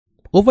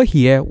Over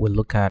here, we'll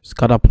look at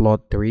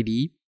Scatterplot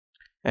 3D,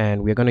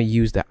 and we're going to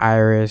use the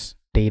iris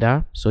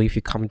data. So if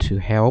you come to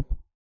help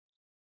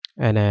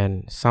and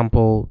then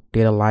sample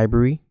data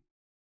library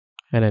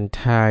and then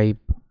type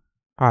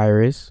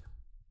iris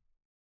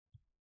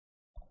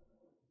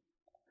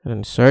and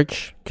then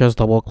search, just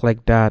double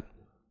click that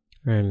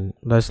and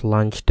let's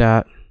launch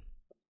that.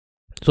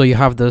 So you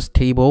have this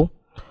table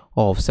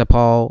of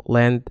sepal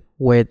length,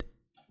 width,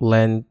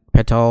 length,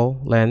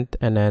 petal length,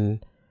 and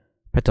then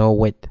petal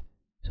width.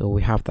 So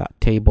we have that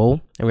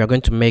table, and we are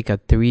going to make a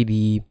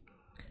 3D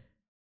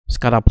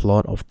scatter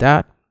plot of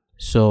that.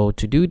 So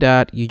to do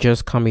that, you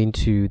just come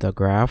into the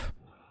graph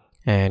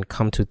and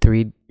come to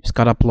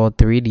Scatterplot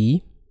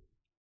 3D.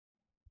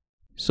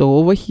 So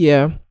over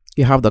here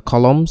you have the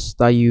columns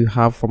that you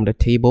have from the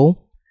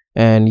table,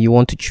 and you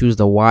want to choose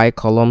the Y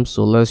column.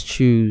 So let's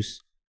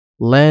choose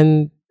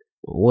length,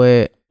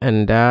 width,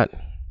 and that.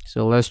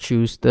 So let's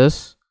choose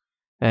this,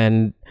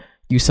 and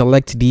you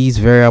select these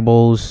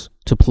variables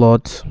to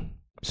plot.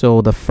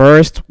 So the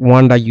first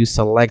one that you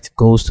select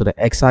goes to the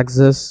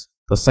x-axis,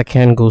 the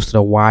second goes to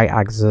the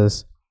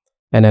y-axis,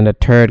 and then the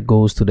third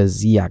goes to the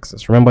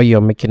z-axis. Remember,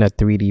 you're making a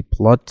 3D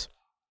plot.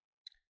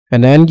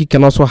 And then you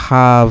can also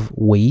have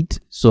weight.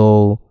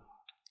 So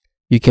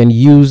you can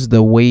use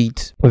the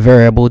weight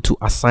variable to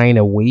assign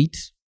a weight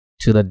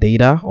to the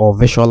data, or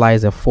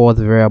visualize a fourth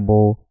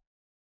variable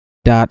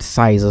that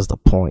sizes the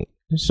point.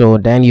 So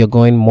then you're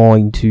going more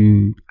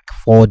into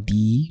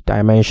 4D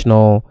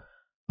dimensional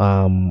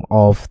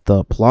of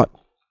the plot.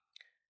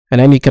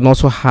 And then you can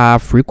also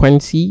have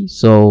frequency.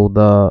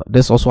 So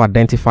this also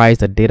identifies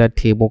the data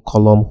table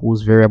column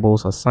whose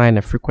variables assign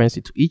a frequency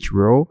to each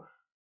row.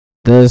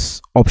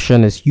 This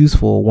option is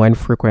useful when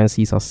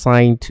frequency is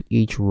assigned to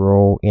each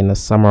row in a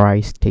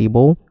summarized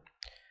table.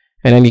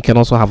 And then you can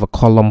also have a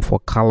column for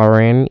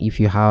coloring. If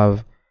you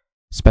have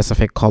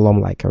specific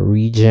column like a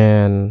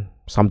region,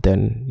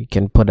 something, you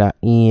can put that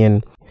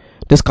in.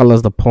 This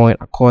colors the point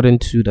according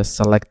to the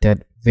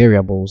selected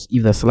variables.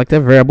 If the selected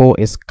variable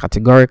is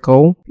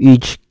categorical,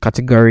 each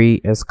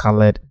category is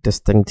colored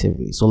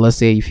distinctively. So let's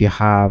say if you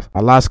have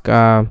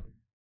Alaska,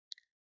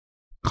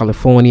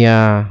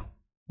 California,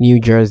 New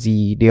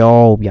Jersey, they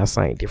all be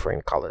assigned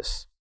different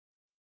colors.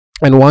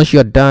 And once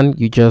you're done,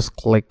 you just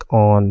click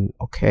on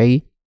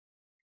OK.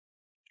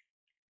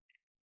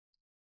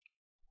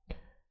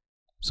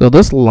 So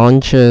this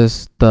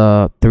launches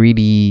the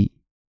 3D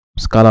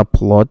scatter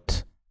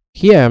plot.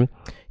 Here,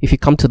 if you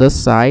come to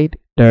this side,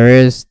 there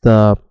is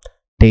the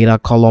data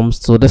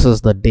columns. So this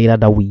is the data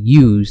that we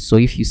use. So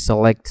if you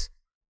select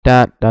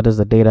that, that is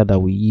the data that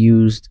we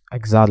used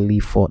exactly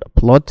for the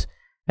plot.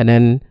 And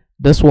then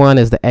this one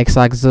is the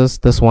x-axis,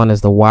 this one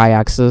is the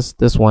y-axis,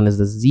 this one is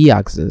the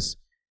z-axis,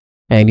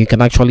 and you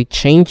can actually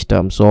change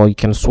them. So you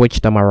can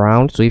switch them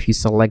around. So if you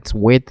select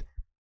width,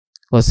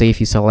 let's say if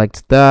you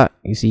select that,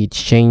 you see it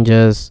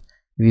changes.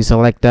 If you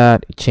select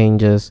that, it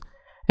changes.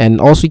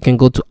 And also you can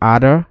go to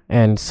other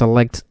and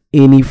select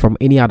any from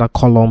any other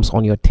columns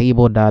on your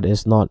table that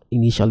is not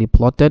initially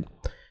plotted.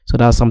 So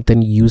that's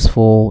something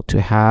useful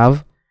to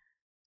have.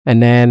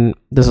 And then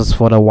this is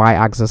for the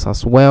y-axis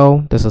as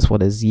well. This is for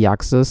the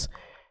z-axis.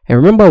 And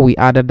remember, we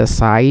added the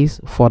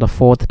size for the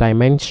fourth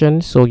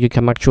dimension, so you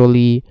can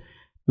actually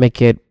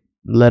make it a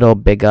little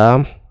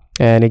bigger,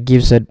 and it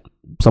gives it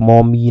some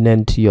more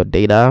meaning to your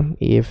data.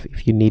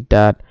 If you need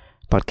that,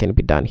 that can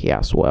be done here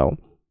as well.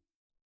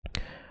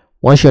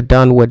 Once you're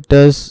done with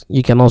this,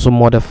 you can also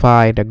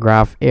modify the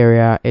graph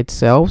area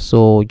itself.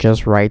 So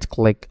just right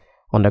click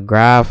on the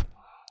graph.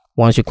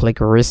 Once you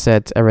click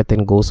reset,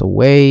 everything goes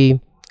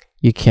away.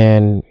 You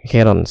can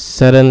hit on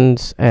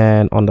settings,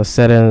 and on the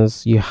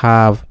settings you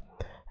have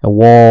a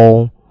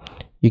wall.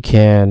 You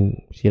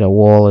can see the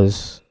wall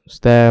is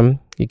stem.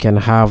 You can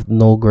have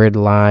no grid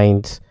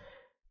lines.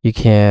 You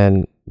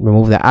can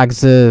remove the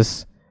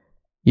axis.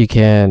 You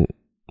can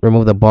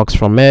remove the box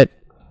from it.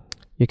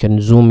 You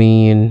can zoom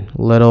in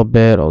a little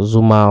bit or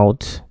zoom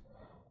out,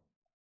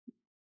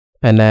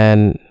 and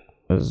then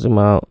zoom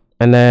out.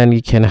 And then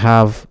you can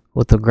have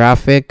with the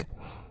graphic,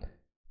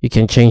 you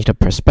can change the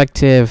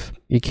perspective.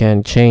 You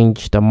can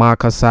change the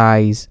marker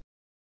size,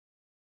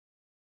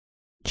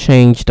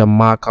 change the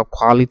marker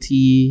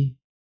quality,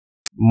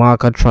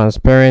 marker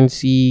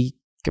transparency.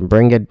 You can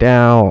bring it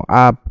down or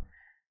up,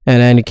 and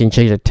then you can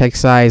change the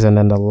text size, and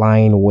then the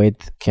line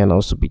width can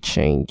also be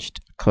changed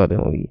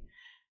accordingly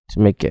to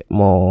make it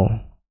more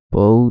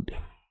bold.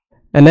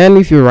 And then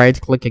if you right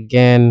click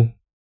again,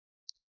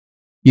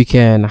 you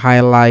can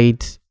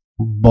highlight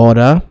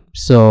border,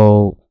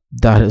 so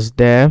that is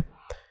there.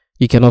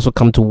 You can also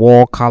come to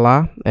wall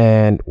color,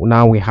 and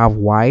now we have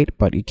white,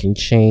 but you can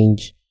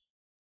change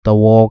the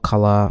wall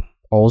color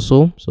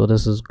also. So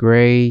this is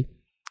gray. You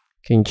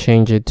can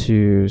change it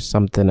to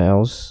something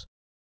else.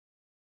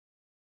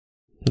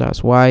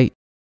 That's white.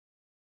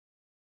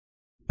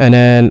 And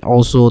then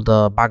also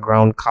the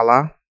background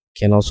color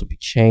can also be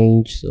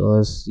changed. So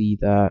let's see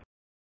that.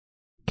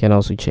 Can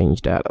also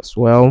change that as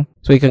well.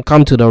 So you can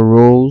come to the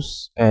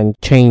rows and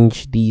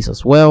change these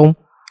as well,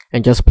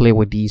 and just play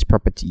with these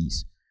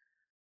properties.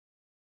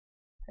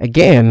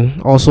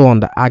 Again, also on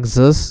the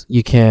axis,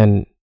 you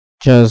can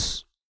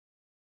just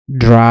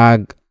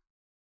drag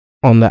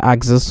on the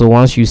axis. So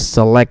once you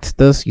select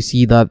this, you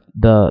see that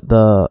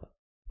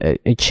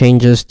it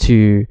changes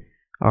to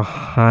a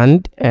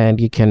hand, and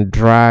you can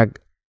drag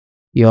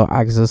your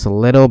axis a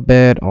little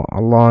bit or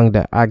along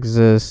the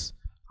axis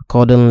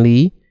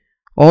accordingly,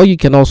 or you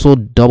can also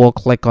double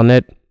click on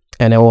it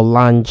and it will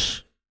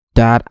launch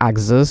that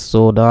axis.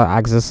 So the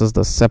axis is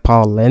the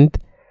sepal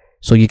length,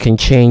 so you can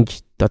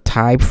change the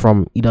type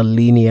from either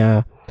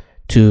linear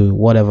to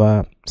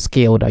whatever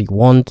scale that you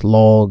want,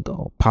 log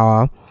or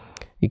power.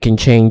 You can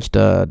change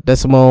the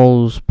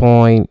decimals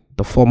point,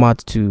 the format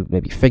to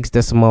maybe fixed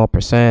decimal,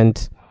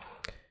 percent,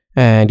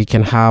 and you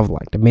can have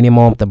like the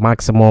minimum, the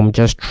maximum.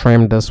 Just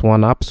trim this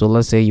one up. So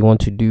let's say you want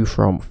to do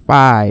from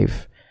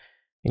 5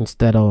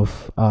 instead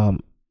of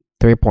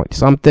 3 point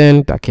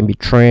something, that can be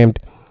trimmed.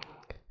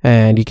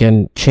 And you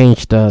can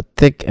change the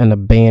thick and the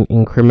band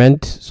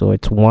increment, so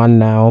it's 1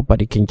 now,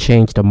 but you can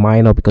change the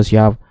minor because you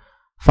have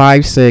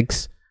 5,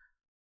 6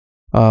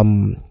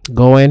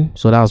 going,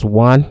 so that's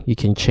 1. You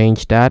can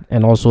change that.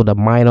 And also the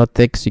minor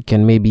thicks, you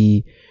can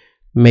maybe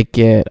make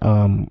it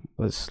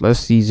let's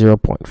see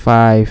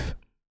 0.5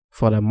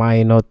 for the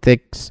minor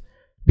thicks,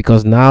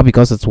 because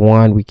it's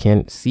 1, we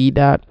can see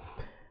that.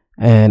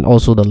 And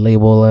also the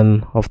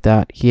labeling of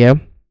that here.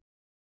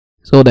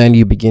 So then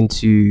you begin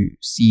to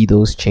see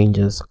those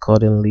changes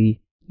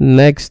accordingly.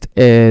 Next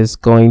is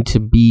going to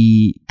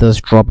be this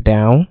drop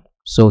down.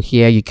 So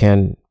here you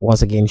can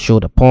once again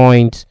show the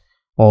point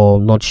or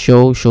not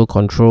show, show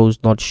controls,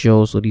 not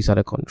show. So these are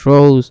the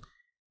controls.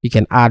 You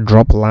can add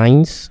drop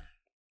lines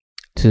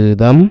to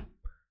them.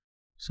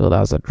 So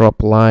that's the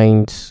drop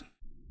lines.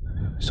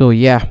 So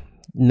yeah,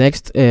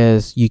 next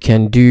is you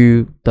can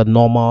do the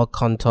normal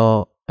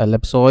contour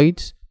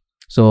ellipsoids.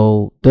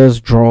 So this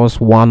draws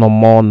one or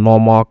more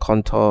normal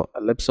contour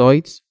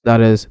ellipsoids,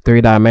 that is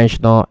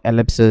 3-dimensional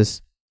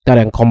ellipses that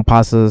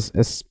encompasses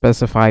a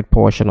specified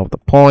portion of the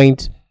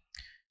point.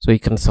 So you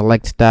can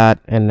select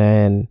that, and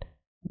then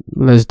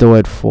let's do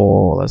it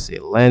for, let's say,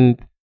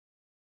 length,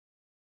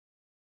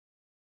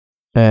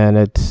 and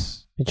it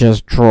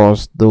just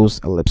draws those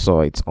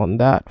ellipsoids on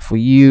that for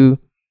you.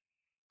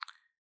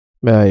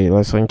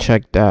 Let's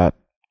uncheck that,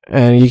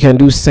 and you can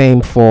do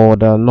same for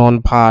the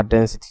non-par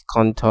density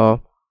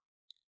contour.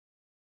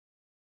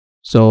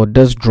 So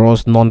this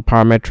draws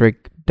non-parametric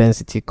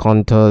density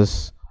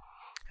contours,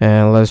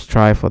 and let's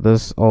try for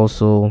this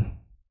also.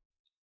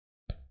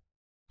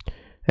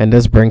 And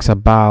this brings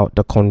about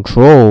the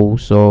control,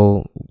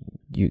 so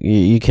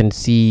you can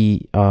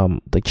see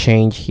the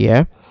change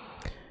here,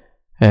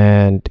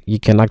 and you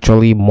can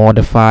actually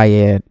modify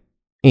it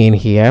in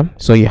here.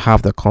 So you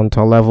have the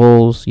contour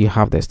levels, you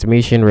have the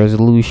estimation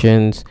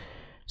resolutions,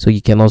 so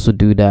you can also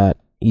do that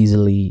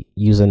easily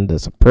using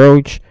this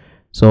approach.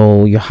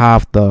 So you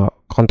have the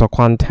contour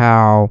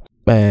quantile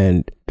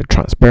and the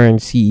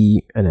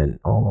transparency, and then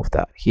all of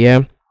that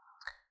here.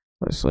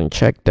 Let's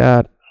uncheck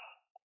that.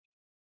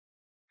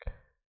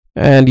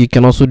 And you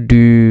can also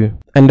do,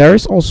 and there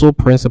is also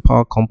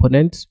principal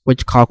components,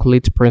 which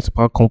calculates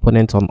principal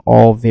components on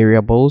all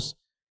variables.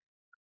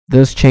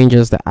 This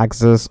changes the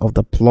axis of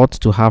the plot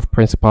to have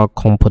principal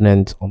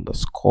component on the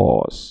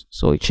scores.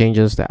 So it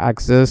changes the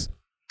axis,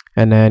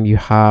 and then you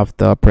have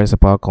the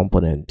principal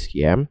component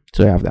here.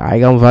 So you have the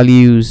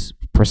eigenvalues,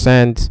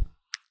 percent,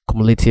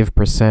 cumulative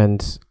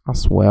percent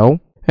as well.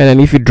 And then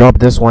if you drop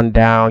this one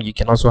down, you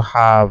can also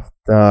have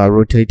the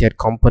rotated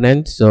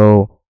component.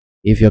 So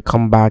if you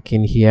come back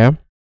in here,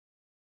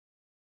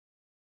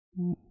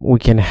 we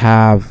can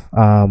have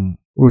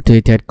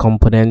rotated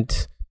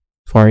component,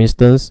 for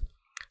instance.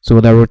 So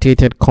the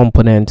rotated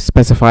component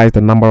specifies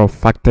the number of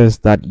factors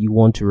that you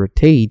want to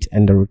rotate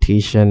and the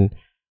rotation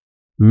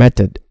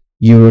method.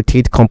 You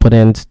rotate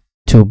components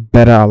to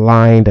better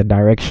align the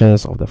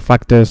directions of the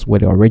factors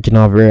with the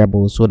original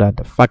variables so that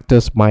the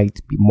factors might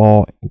be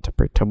more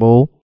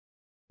interpretable.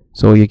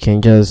 So you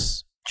can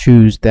just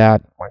choose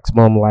that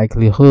maximum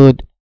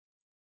likelihood,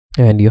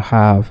 and you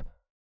have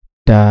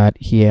that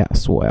here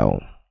as well.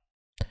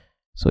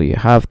 So you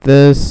have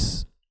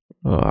this,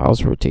 I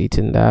was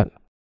rotating that,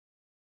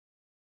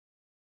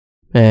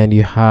 and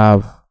you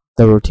have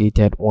the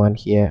rotated one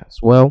here as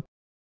well.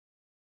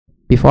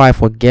 Before I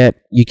forget,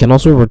 you can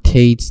also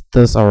rotate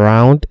this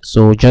around.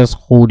 So just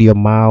hold your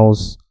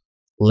mouse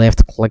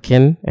left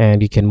clicking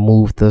and you can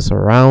move this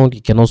around.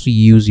 You can also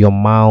use your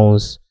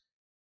mouse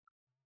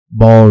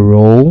ball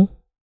roll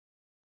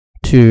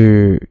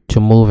to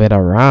move it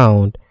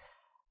around,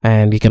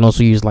 and you can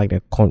also use like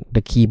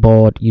the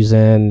keyboard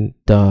using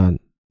the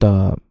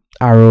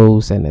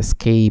arrows and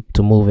escape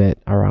to move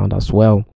it around as well.